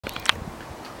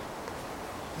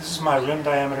This is my rim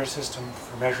diameter system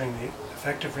for measuring the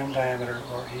effective rim diameter,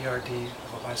 or ERD,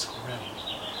 of a bicycle rim.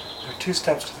 There are two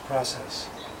steps to the process.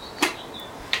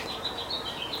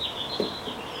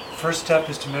 The first step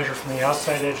is to measure from the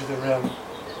outside edge of the rim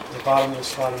to the bottom of the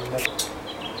slot in the middle.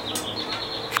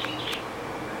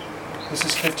 This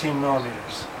is 15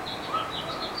 millimeters.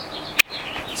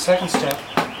 The second step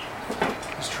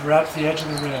is to wrap the edge of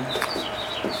the rim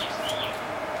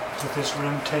with this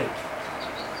rim tape.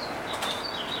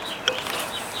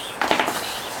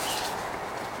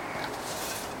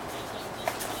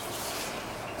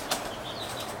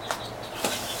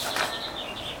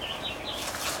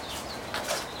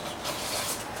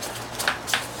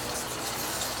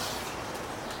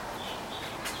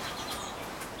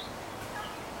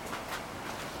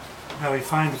 Now we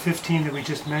find the 15 that we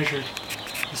just measured.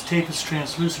 This tape is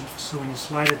translucent, so when you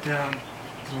slide it down, you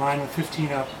can line the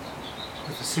 15 up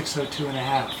with the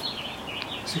 602.5.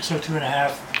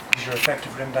 602.5 is your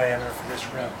effective rim diameter for this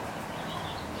rim.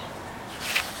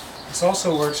 This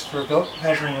also works for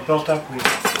measuring a built-up wheel.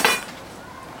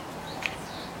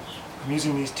 I'm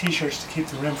using these t-shirts to keep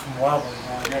the rim from wobbling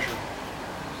while I measure it.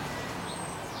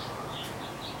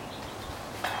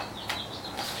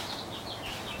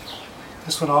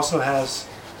 This one also has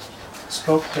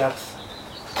spoke depth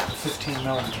of 15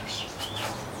 millimeters.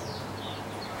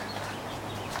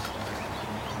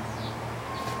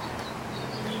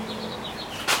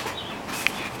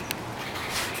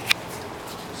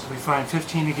 So we find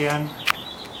 15 again,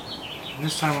 and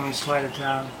this time when we slide it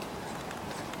down,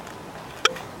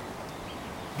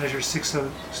 measure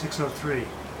 603.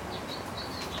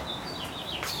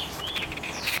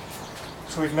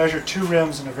 So we've measured two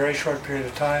rims in a very short period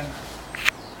of time.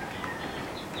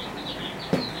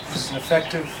 This is an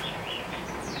effective,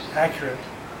 accurate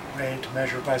way to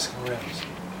measure bicycle rims.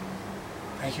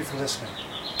 Thank you for listening.